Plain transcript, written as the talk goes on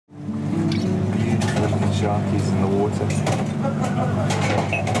sharkies in the water.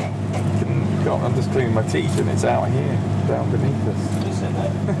 I'm just cleaning my teeth and it's out here, down beneath us. You said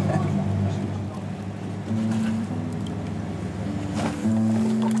that.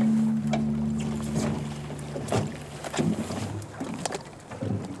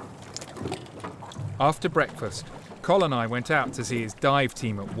 After breakfast, Col and I went out to see his dive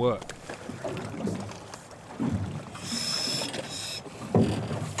team at work.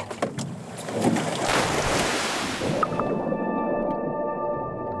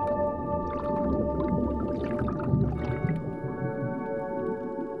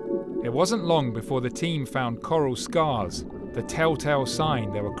 It wasn't long before the team found coral scars, the telltale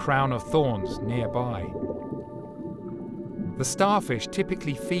sign there were crown of thorns nearby. The starfish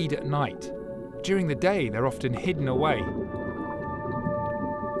typically feed at night. During the day, they're often hidden away.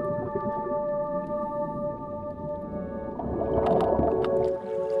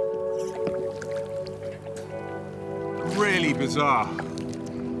 Really bizarre.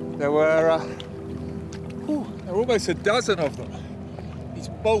 There were almost a dozen of them. These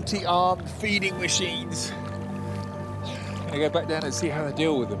multi-armed feeding machines. I'm gonna go back down and see how they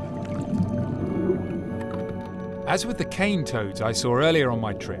deal with them. As with the cane toads I saw earlier on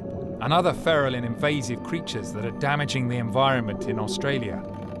my trip, and other feral and invasive creatures that are damaging the environment in Australia,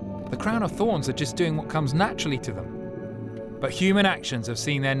 the crown of thorns are just doing what comes naturally to them. But human actions have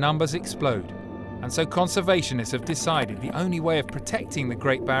seen their numbers explode, and so conservationists have decided the only way of protecting the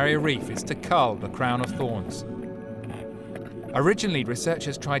Great Barrier Reef is to cull the crown of thorns. Originally,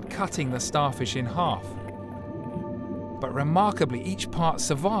 researchers tried cutting the starfish in half, but remarkably each part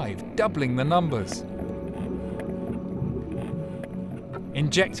survived, doubling the numbers.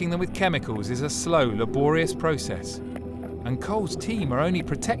 Injecting them with chemicals is a slow, laborious process, and Cole's team are only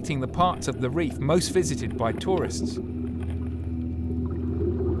protecting the parts of the reef most visited by tourists.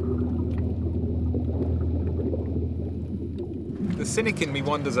 The cynic in me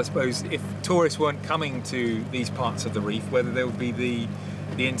wonders, I suppose, if tourists weren't coming to these parts of the reef, whether there would be the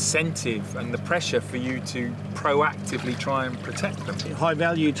incentive and the pressure for you to proactively try and protect them. High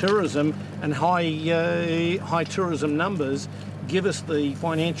value tourism and high tourism numbers give us the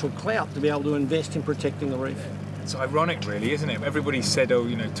financial clout to be able to invest in protecting the reef. It's ironic, really, isn't it? Everybody said, oh,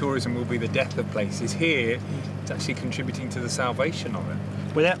 you know, tourism will be the death of places. Here, it's actually contributing to the salvation of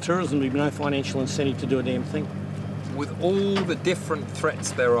it. Without tourism, there'd be no financial incentive to do a damn thing. With all the different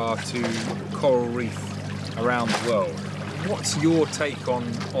threats there are to coral reef around the world, what's your take on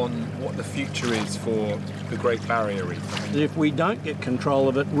what the future is for the Great Barrier Reef? If we don't get control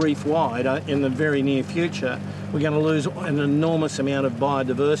of it reef-wide in the very near future, we're going to lose an enormous amount of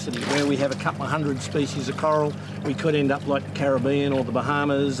biodiversity. Where we have a couple of hundred species of coral, we could end up like the Caribbean or the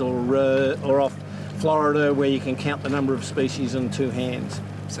Bahamas or off Florida, where you can count the number of species in two hands.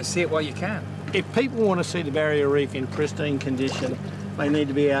 So see it while you can. If people want to see the Barrier Reef in pristine condition, they need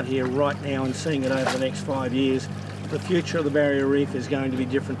to be out here right now and seeing it over the next 5 years. The future of the Barrier Reef is going to be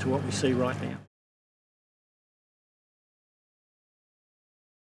different to what we see right now.